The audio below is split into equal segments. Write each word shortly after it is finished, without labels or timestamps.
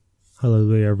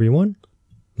Hallelujah, everyone.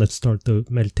 Let's start the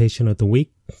meditation of the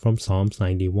week from Psalms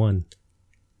 91.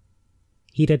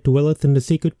 He that dwelleth in the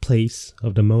secret place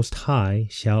of the Most High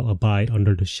shall abide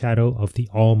under the shadow of the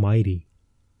Almighty.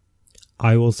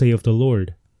 I will say of the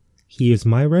Lord, He is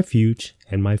my refuge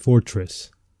and my fortress,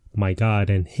 my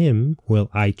God, and Him will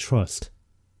I trust.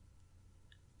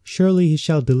 Surely He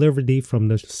shall deliver thee from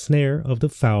the snare of the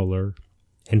fowler,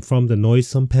 and from the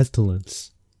noisome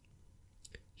pestilence.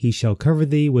 He shall cover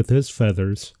thee with His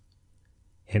feathers,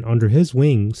 and under His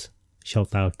wings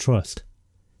shalt thou trust.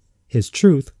 His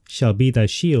truth shall be thy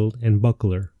shield and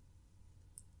buckler.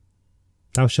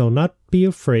 Thou shalt not be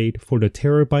afraid for the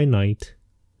terror by night,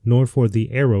 nor for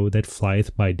the arrow that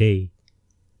flieth by day,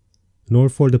 nor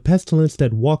for the pestilence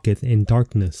that walketh in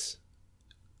darkness,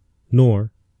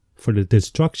 nor for the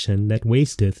destruction that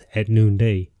wasteth at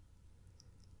noonday.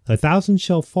 1,000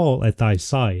 shall fall at thy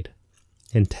side,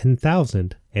 and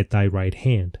 10,000 at thy right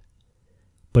hand,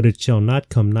 but it shall not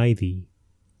come nigh thee.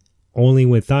 Only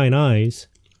with thine eyes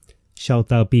shalt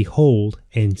thou behold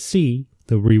and see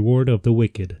the reward of the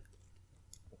wicked.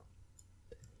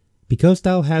 Because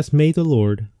thou hast made the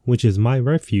Lord, which is my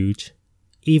refuge,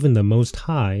 even the Most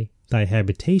High, thy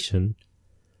habitation,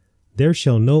 there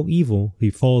shall no evil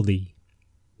befall thee,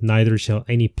 neither shall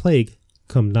any plague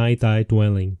come nigh thy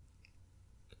dwelling.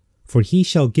 For He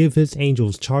shall give His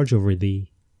angels charge over thee,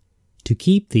 to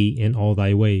keep thee in all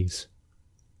thy ways.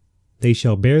 They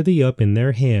shall bear thee up in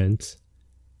their hands,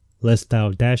 lest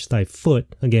thou dash thy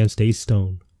foot against a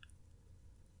stone.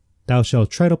 Thou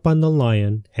shalt tread upon the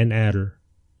lion and adder,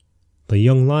 the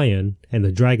young lion and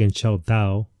the dragon shalt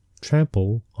thou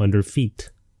trample under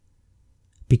feet.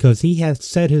 Because He hath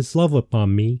set His love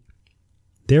upon me,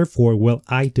 therefore will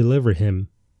I deliver him.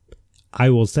 I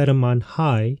will set him on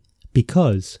high,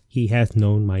 because he hath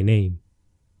known my name.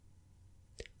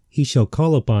 He shall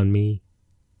call upon me,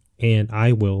 and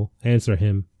I will answer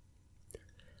him.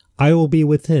 I will be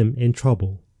with him in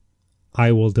trouble.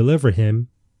 I will deliver him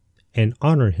and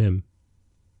honor him.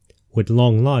 With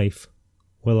long life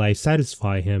will I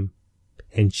satisfy him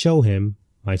and show him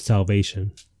my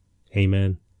salvation.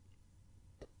 Amen.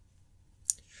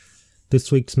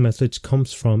 This week's message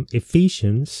comes from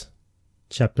Ephesians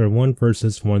chapter 1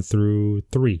 verses 1 through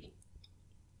 3.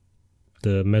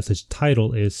 The message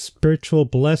title is Spiritual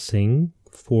Blessing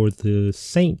for the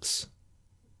Saints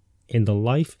in the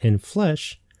Life and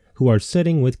Flesh who are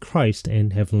sitting with Christ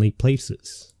in heavenly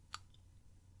places.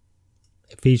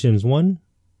 Ephesians 1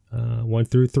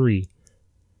 through 3.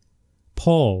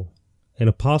 Paul, an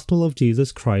apostle of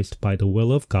Jesus Christ by the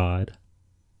will of God,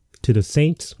 to the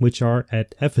saints which are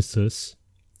at Ephesus,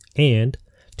 and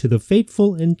to the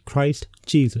faithful in Christ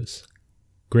Jesus,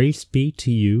 grace be to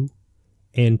you,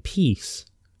 and peace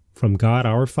from God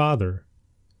our Father,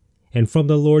 and from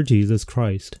the Lord Jesus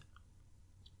Christ.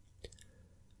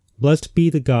 Blessed be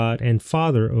the God and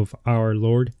Father of our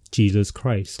Lord Jesus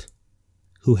Christ,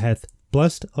 who hath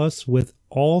blessed us with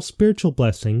all spiritual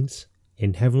blessings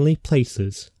in heavenly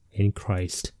places in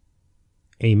Christ.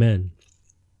 Amen.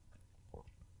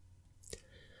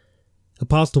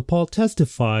 Apostle Paul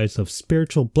testifies of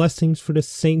spiritual blessings for the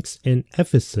saints in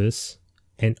Ephesus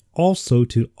and also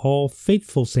to all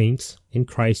faithful saints in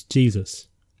Christ Jesus.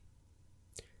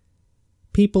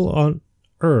 People on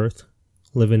earth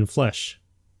live in flesh.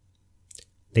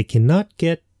 They cannot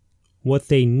get what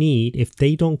they need if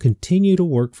they don't continue to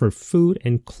work for food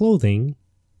and clothing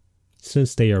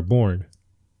since they are born.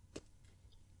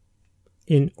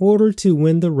 In order to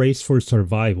win the race for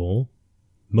survival,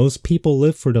 most people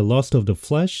live for the lust of the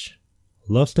flesh,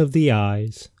 lust of the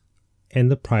eyes,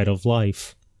 and the pride of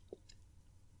life.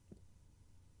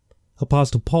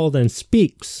 Apostle Paul then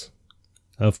speaks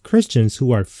of Christians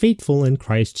who are faithful in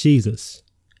Christ Jesus,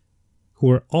 who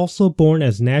were also born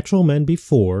as natural men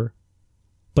before,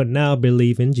 but now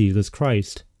believe in Jesus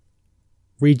Christ,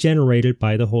 regenerated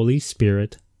by the Holy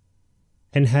Spirit,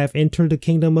 and have entered the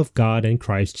kingdom of God in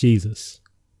Christ Jesus,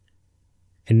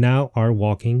 and now are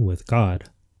walking with God.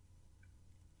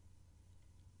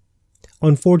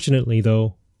 Unfortunately,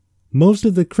 though, most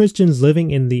of the Christians living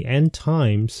in the end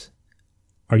times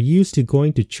are used to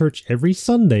going to church every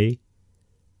Sunday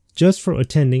just for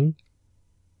attending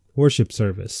worship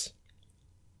service,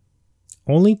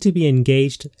 only to be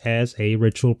engaged as a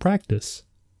ritual practice.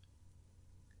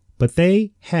 But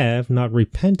they have not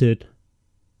repented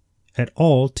at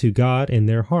all to God in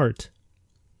their heart,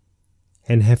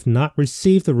 and have not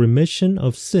received the remission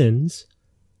of sins,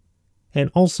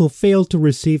 and also failed to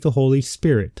receive the Holy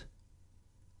Spirit.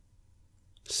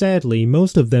 Sadly,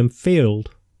 most of them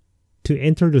failed to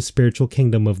enter the spiritual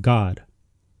kingdom of God,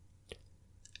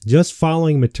 just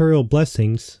following material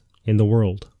blessings in the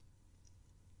world.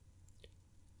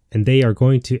 and they are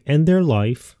going to end their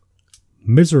life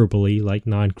miserably like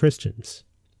non-Christians.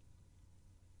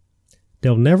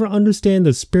 They'll never understand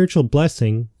the spiritual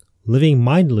blessing living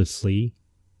mindlessly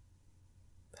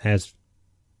as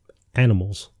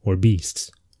animals or beasts.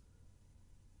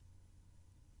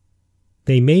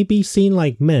 They may be seen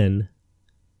like men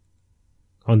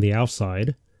on the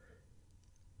outside,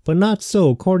 but not so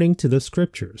according to the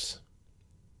scriptures.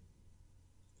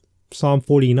 Psalm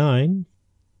 49,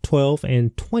 12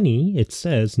 and 20, it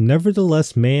says,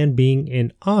 "Nevertheless man being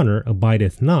in honor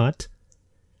abideth not,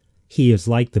 he is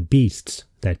like the beasts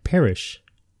that perish.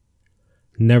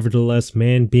 Nevertheless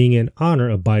man being in honor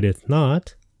abideth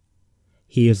not,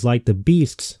 he is like the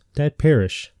beasts that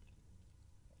perish."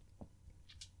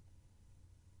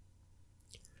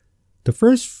 The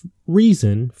first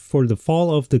reason for the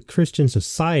fall of the Christian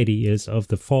society is of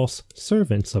the false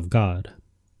servants of God,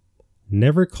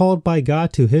 never called by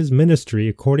God to his ministry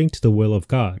according to the will of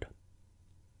God.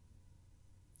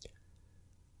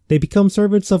 They become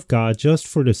servants of God just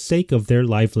for the sake of their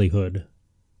livelihood,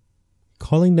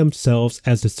 calling themselves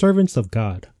as the servants of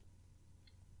God.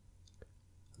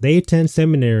 They attend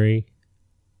seminary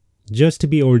just to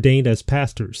be ordained as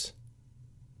pastors.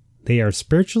 They are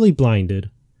spiritually blinded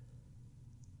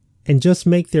and just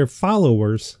make their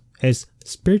followers as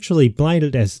spiritually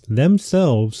blinded as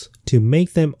themselves to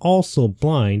make them also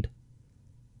blind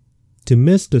to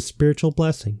miss the spiritual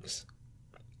blessings.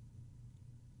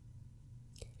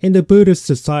 In the Buddhist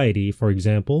society, for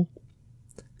example,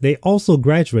 they also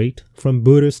graduate from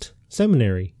Buddhist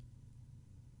seminary,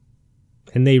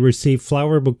 and they receive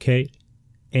flower bouquet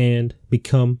and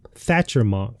become Thatcher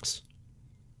monks.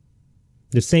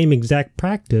 The same exact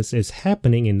practice is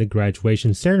happening in the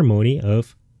graduation ceremony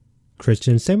of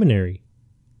Christian seminary.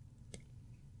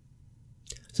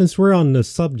 Since we're on the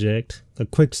subject, a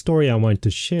quick story I want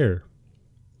to share.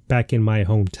 Back in my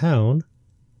hometown,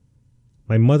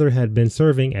 my mother had been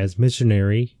serving as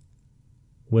missionary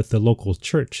with the local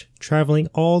church, traveling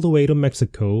all the way to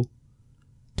Mexico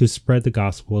to spread the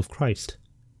gospel of Christ.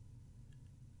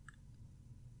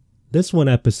 This one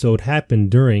episode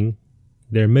happened during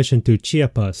their mission to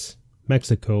Chiapas,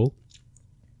 Mexico,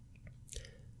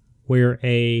 where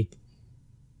a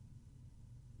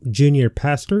junior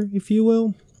pastor, if you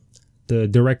will, the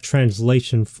direct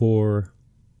translation for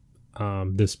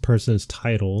this person's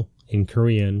title in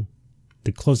Korean,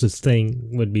 the closest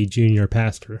thing would be junior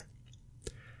pastor.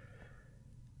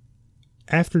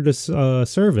 After the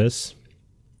service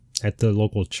at the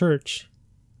local church,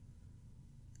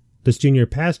 this junior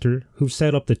pastor, who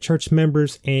set up the church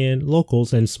members and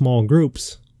locals in small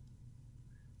groups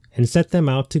and set them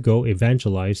out to go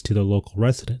evangelize to the local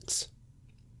residents.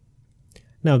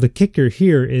 Now, the kicker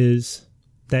here is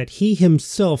that he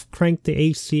himself cranked the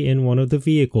AC in one of the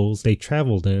vehicles they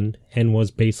traveled in and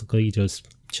was basically just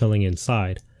chilling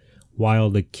inside, while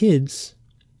the kids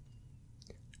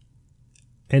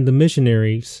and the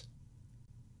missionaries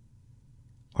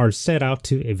are set out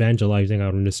to evangelizing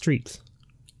out in the streets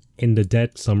in the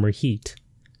dead summer heat.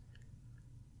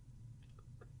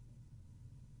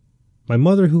 My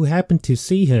mother, who happened to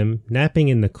see him napping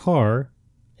in the car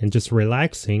and just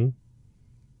relaxing,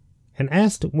 and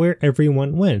asked where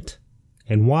everyone went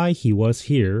and why he was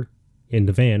here in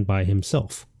the van by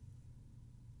himself.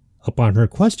 Upon her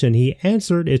question, he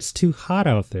answered, "It's too hot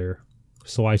out there,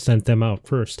 so I sent them out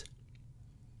first."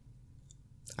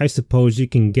 I suppose you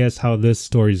can guess how this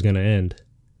story is going to end.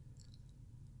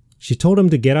 She told him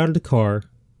to get out of the car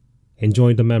and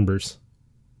join the members.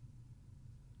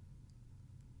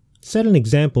 Set an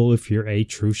example if you're a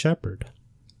true shepherd,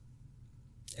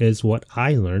 is what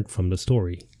I learned from the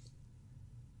story.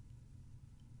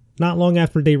 Not long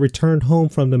after they returned home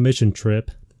from the mission trip,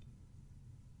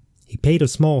 he paid a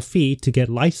small fee to get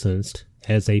licensed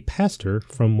as a pastor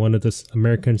from one of the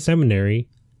American seminary,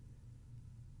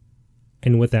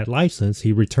 and with that license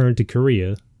he returned to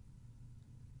Korea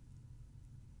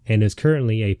and is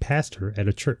currently a pastor at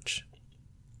a church.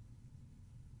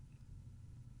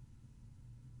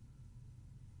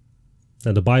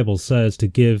 Now, the Bible says to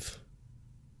give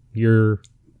your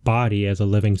body as a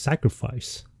living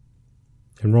sacrifice.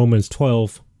 In Romans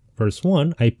 12, verse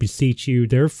 1, "I beseech you,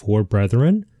 therefore,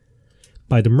 brethren,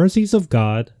 by the mercies of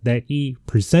God, that ye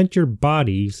present your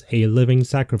bodies a living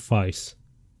sacrifice,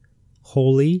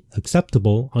 holy,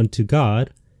 acceptable unto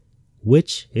God,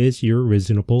 which is your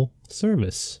reasonable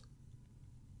service."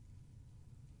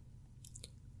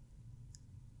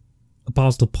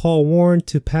 Apostle Paul warned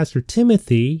to Pastor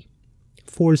Timothy,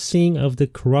 foreseeing of the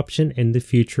corruption in the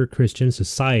future Christian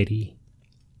society.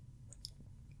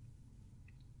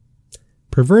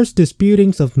 Perverse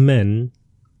disputings of men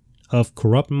of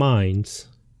corrupt minds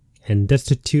and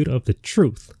destitute of the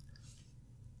truth,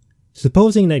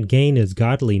 supposing that gain is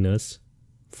godliness,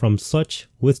 from such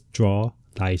withdraw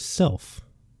thyself.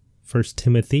 1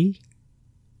 Timothy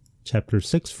chapter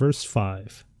 6, verse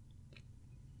 5.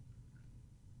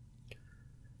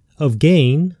 Of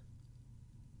gain,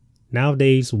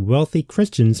 nowadays wealthy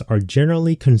Christians are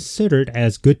generally considered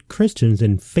as good Christians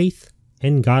in faith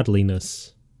and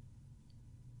godliness.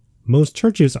 Most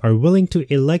churches are willing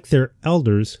to elect their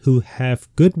elders who have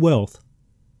good wealth,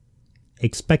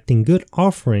 expecting good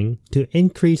offering to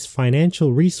increase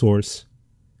financial resource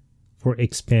for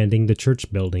expanding the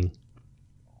church building.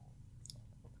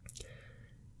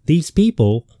 These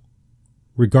people,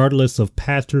 regardless of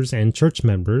pastors and church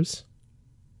members,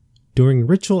 during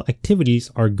ritual activities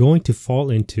are going to fall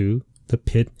into the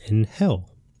pit in hell.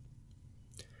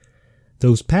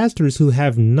 Those pastors who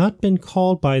have not been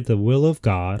called by the will of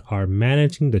God are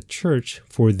managing the church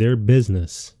for their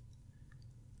business.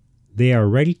 They are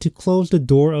ready to close the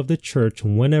door of the church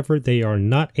whenever they are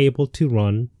not able to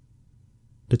run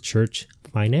the church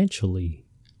financially.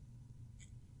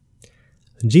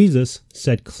 Jesus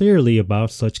said clearly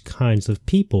about such kinds of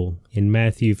people. In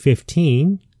Matthew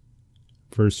 15,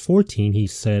 verse 14, he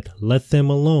said, "Let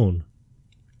them alone.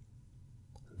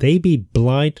 They be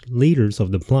blind leaders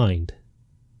of the blind.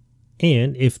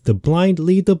 And if the blind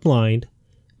lead the blind,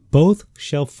 both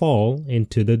shall fall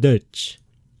into the ditch."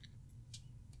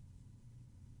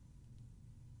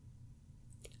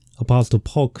 Apostle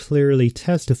Paul clearly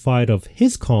testified of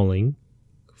his calling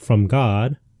from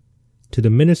God to the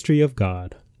ministry of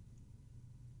God.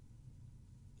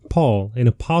 Paul, an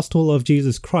apostle of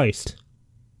Jesus Christ,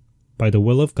 by the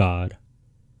will of God,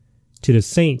 to the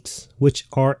saints which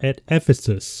are at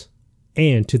Ephesus,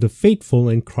 and to the faithful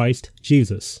in Christ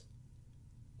Jesus.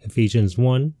 Ephesians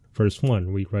 1, verse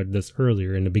 1. We read this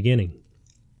earlier in the beginning.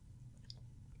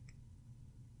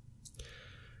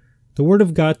 The Word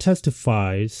of God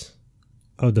testifies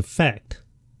of the fact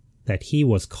that he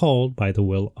was called by the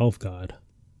will of God.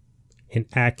 In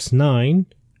Acts 9,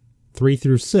 3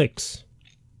 through 6.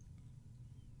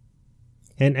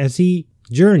 "And as he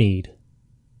journeyed,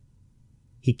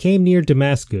 he came near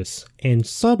Damascus, and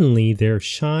suddenly there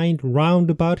shined round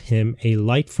about him a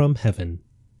light from heaven.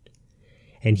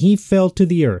 And he fell to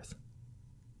the earth,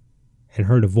 and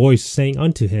heard a voice saying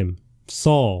unto him,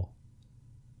 Saul,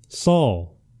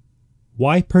 Saul,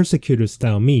 why persecutest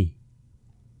thou me?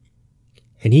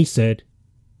 And he said,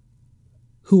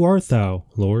 Who art thou,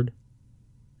 Lord?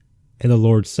 And the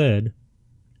Lord said,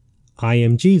 I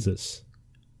am Jesus,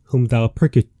 whom thou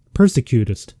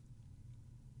persecutest.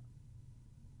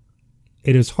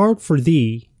 It is hard for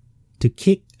thee to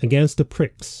kick against the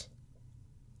pricks.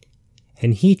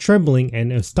 And he, trembling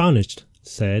and astonished,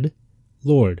 said,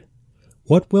 Lord,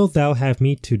 what wilt thou have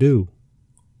me to do?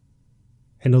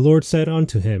 And the Lord said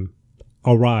unto him,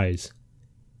 Arise,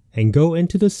 and go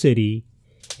into the city,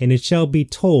 and it shall be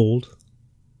told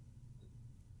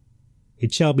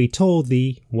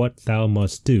thee what thou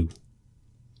must do.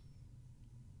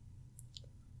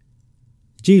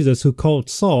 Jesus, who called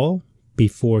Saul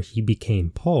before he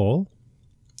became Paul,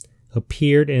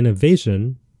 appeared in a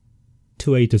vision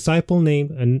to a disciple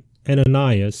named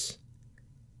Ananias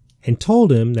and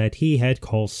told him that he had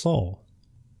called Saul.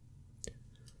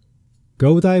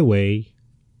 Go thy way,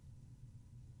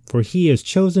 for he is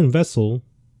chosen vessel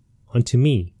unto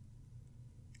me,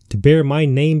 to bear my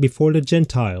name before the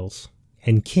Gentiles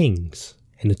and kings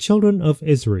and the children of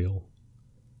Israel.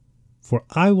 For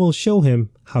I will show him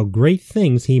how great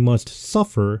things he must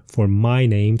suffer for my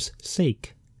name's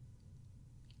sake.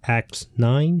 Acts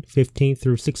 9, 15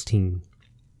 through 16.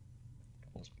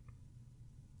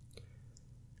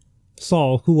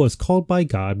 Saul, who was called by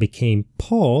God, became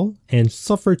Paul and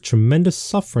suffered tremendous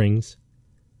sufferings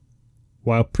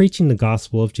while preaching the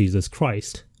gospel of Jesus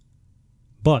Christ.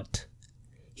 But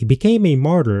he became a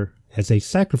martyr as a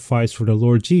sacrifice for the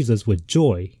Lord Jesus with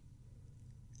joy,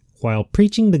 while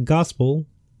preaching the gospel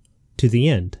to the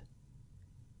end,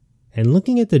 and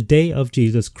looking at the day of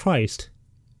Jesus Christ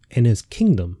and his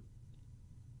kingdom.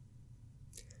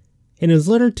 In his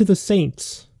letter to the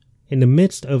saints, in the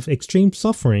midst of extreme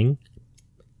suffering,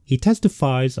 he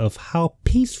testifies of how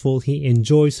peaceful he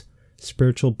enjoys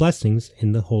spiritual blessings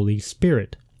in the Holy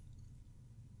Spirit.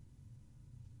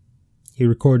 He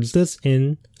records this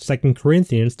in 2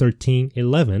 Corinthians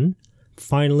 13:11.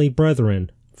 Finally,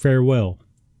 brethren, farewell.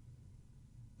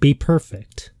 Be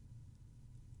perfect.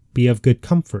 Be of good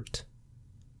comfort.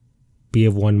 Be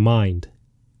of one mind.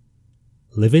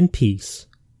 Live in peace.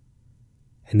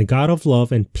 And the God of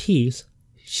love and peace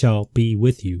shall be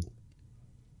with you.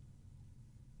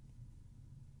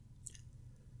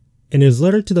 In his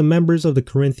letter to the members of the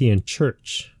Corinthian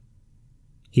church,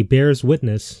 he bears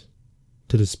witness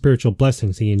to the spiritual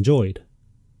blessings he enjoyed.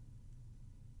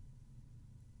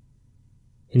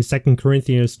 In 2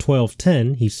 Corinthians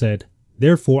 12:10, he said,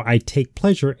 "Therefore I take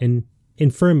pleasure in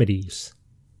infirmities,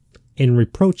 in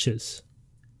reproaches,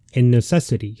 in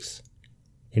necessities,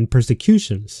 in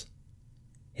persecutions,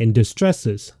 in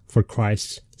distresses for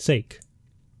Christ's sake.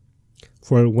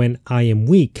 For when I am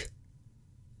weak,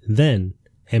 then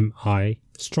am I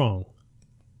strong."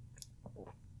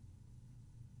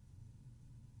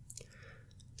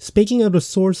 Speaking of the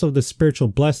source of the spiritual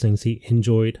blessings he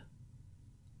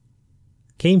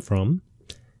came from,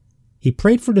 he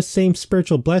prayed for the same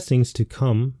spiritual blessings to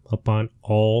come upon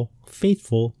all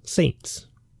faithful saints.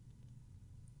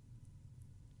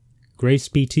 Grace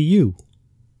be to you,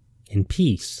 and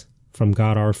peace from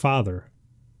God our Father,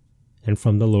 and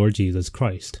from the Lord Jesus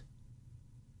Christ.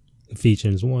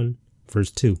 Ephesians 1, verse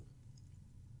 2.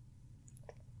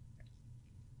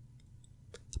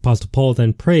 Apostle Paul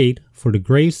then prayed for the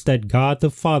grace that God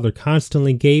the Father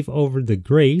constantly gave over the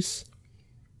grace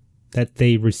that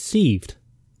they received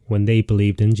when they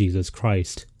believed in Jesus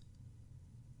Christ,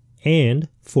 and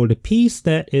for the peace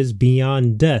that is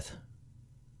beyond death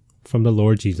from the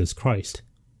Lord Jesus Christ,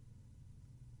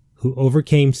 who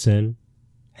overcame sin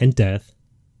and death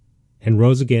and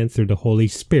rose again through the Holy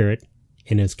Spirit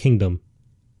in his kingdom.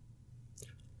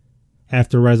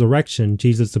 After resurrection,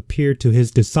 Jesus appeared to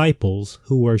his disciples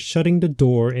who were shutting the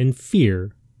door in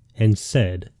fear and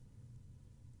said,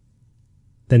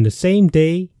 "Then the same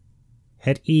day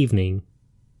at evening,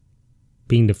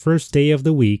 being the first day of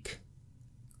the week,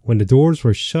 when the doors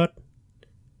were shut,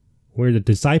 where the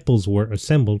disciples were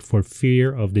assembled for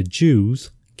fear of the Jews,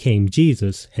 came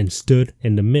Jesus and stood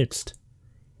in the midst,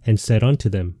 and said unto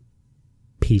them,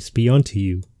 Peace be unto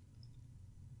you."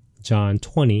 John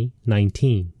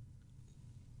 20:19.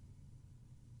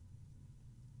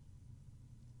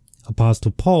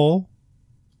 Apostle Paul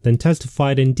then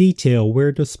testified in detail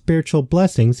where the spiritual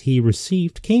blessings he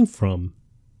received came from.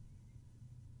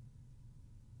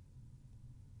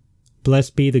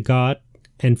 "Blessed be the God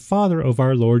and Father of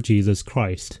our Lord Jesus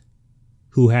Christ,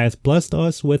 who hath blessed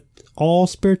us with all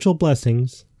spiritual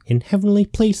blessings in heavenly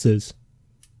places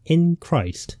in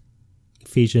Christ."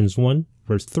 Ephesians 1,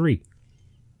 verse 3.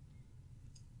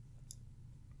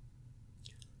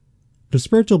 The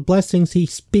spiritual blessings he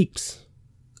speaks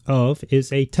of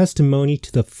is a testimony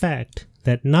to the fact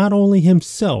that not only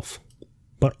himself,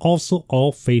 but also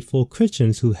all faithful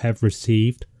Christians who have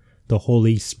received the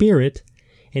Holy Spirit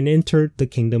and entered the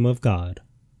kingdom of God.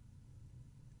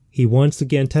 He once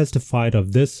again testified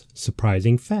of this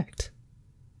surprising fact.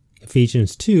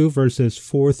 Ephesians 2, verses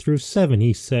 4 through 7,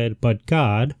 he said, "But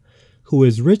God, who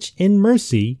is rich in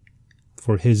mercy,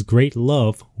 for his great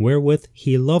love wherewith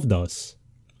he loved us,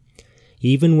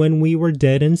 even when we were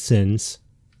dead in sins,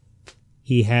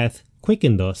 he hath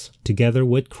quickened us together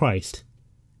with Christ.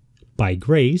 By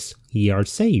grace ye are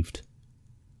saved,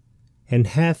 and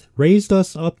hath raised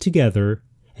us up together,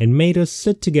 and made us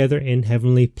sit together in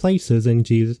heavenly places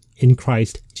in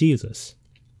Christ Jesus,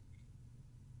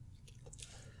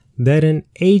 that in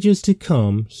ages to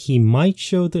come he might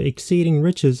show the exceeding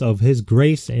riches of his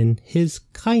grace and his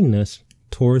kindness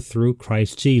toward through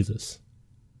Christ Jesus."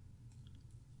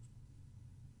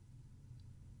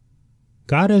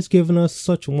 God has given us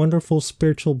such wonderful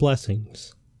spiritual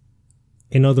blessings.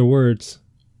 In other words,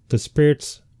 the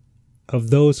spirits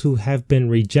of those who have been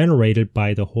regenerated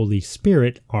by the Holy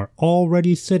Spirit are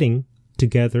already sitting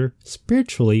together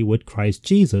spiritually with Christ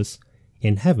Jesus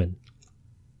in heaven.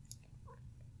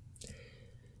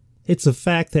 It's a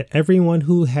fact that everyone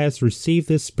who has received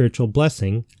this spiritual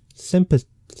blessing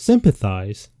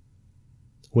sympathize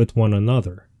with one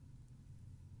another.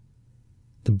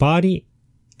 The body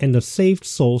and the saved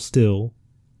soul still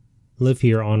live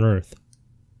here on earth,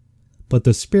 but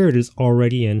the spirit is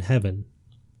already in heaven.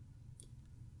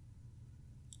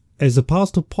 As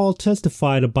Apostle Paul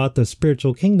testified about the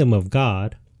spiritual kingdom of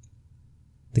God,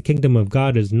 the kingdom of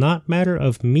God is not matter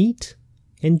of meat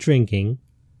and drinking,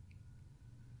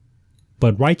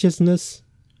 but righteousness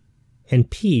and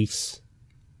peace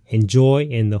and joy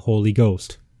in the Holy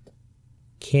Ghost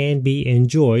can be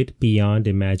enjoyed beyond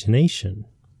imagination.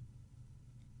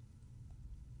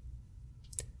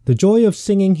 The joy of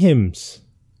singing hymns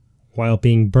while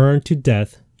being burned to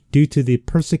death due to the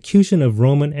persecution of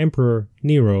Roman Emperor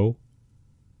Nero,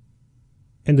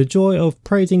 and the joy of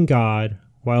praising God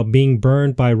while being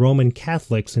burned by Roman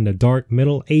Catholics in the dark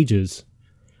Middle Ages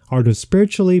are the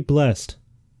spiritually blessed,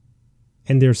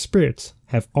 and their spirits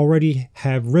have already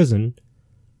risen,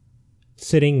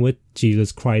 sitting with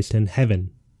Jesus Christ in heaven.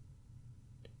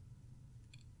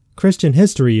 Christian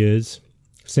history is,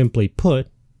 simply put,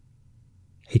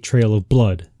 a trail of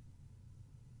blood.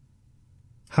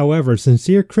 However,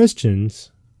 sincere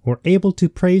Christians were able to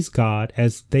praise God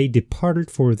as they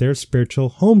departed for their spiritual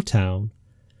hometown,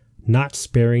 not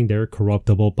sparing their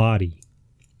corruptible body.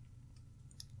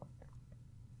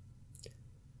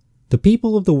 The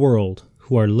people of the world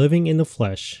who are living in the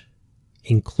flesh,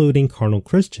 including carnal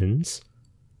Christians,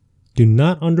 do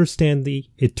not understand the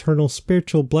eternal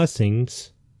spiritual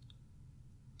blessings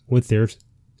with their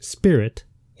spirit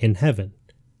in heaven.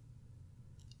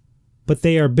 But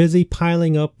they are busy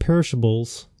piling up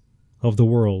perishables of the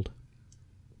world,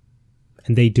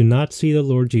 and they do not see the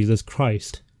Lord Jesus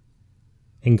Christ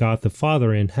and God the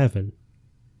Father in heaven.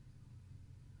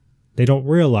 They don't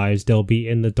realize they'll be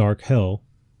in the dark hell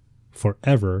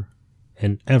forever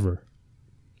and ever.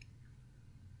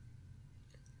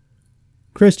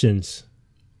 Christians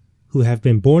who have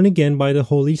been born again by the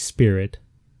Holy Spirit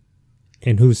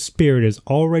and whose spirit is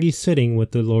already sitting with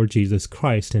the Lord Jesus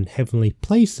Christ in heavenly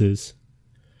places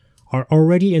are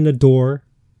already in the door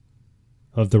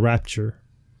of the rapture.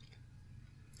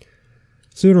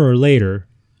 Sooner or later,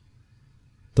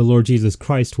 the Lord Jesus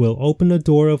Christ will open the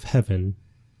door of heaven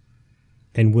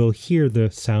and will hear the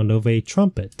sound of a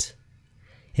trumpet,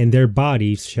 and their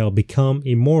bodies shall become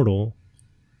immortal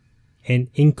and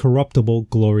incorruptible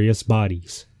glorious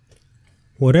bodies.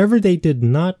 Whatever they did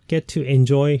not get to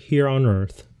enjoy here on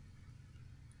earth,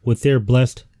 with their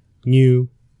blessed, new,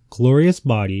 glorious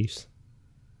bodies,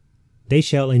 they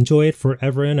shall enjoy it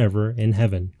forever and ever in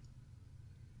heaven.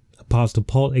 Apostle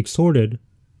Paul exhorted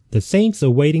the saints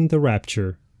awaiting the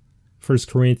rapture, 1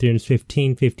 Corinthians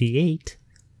 15:58,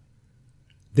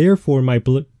 "Therefore, my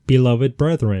beloved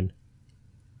brethren,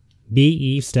 be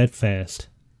ye steadfast,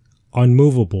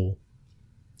 unmovable,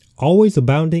 always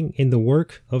abounding in the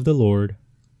work of the Lord,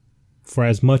 for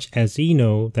as much as ye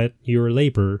know that your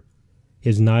labor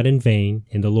is not in vain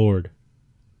in the Lord."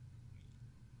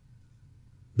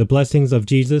 The blessings of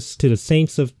Jesus to the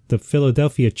saints of the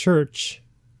Philadelphia church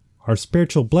are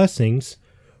spiritual blessings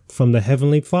from the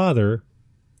Heavenly Father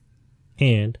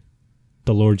and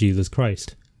the Lord Jesus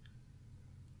Christ.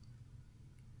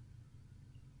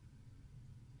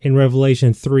 In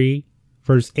Revelation 3,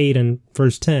 verse 8 and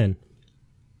verse 10,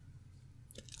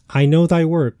 "I know thy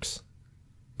works.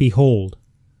 Behold,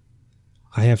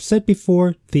 I have set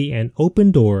before thee an open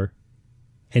door,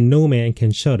 and no man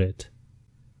can shut it.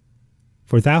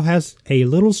 For thou hast a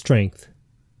little strength,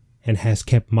 and hast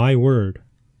kept my word,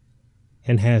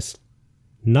 and hast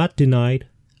not denied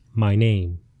my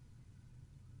name.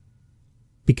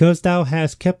 Because thou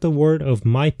hast kept the word of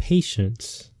my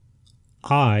patience,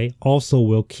 I also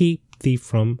will keep thee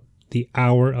from the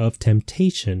hour of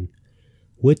temptation,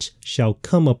 which shall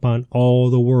come upon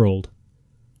all the world,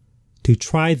 to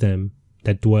try them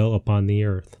that dwell upon the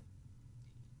earth."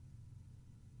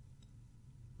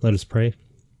 Let us pray.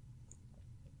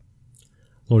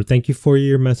 Lord, thank you for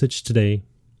your message today.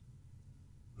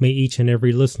 May each and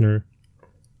every listener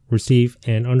receive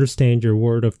and understand your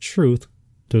word of truth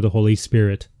through the Holy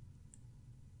Spirit.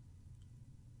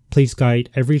 Please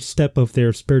guide every step of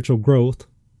their spiritual growth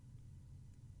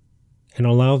and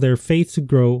allow their faith to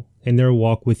grow in their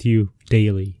walk with you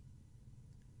daily.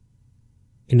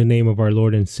 In the name of our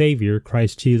Lord and Savior,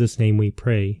 Christ Jesus' name we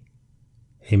pray.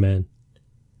 Amen.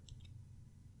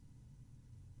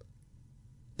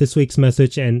 This week's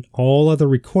message and all other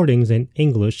recordings in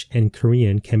English and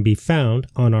Korean can be found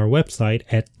on our website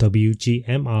at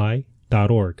wgmi.org.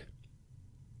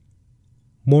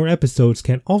 More episodes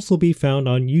can also be found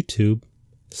on YouTube,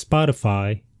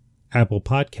 Spotify, Apple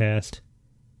Podcast,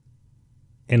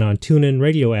 and on TuneIn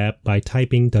Radio app by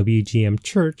typing WGM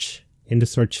Church in the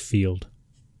search field.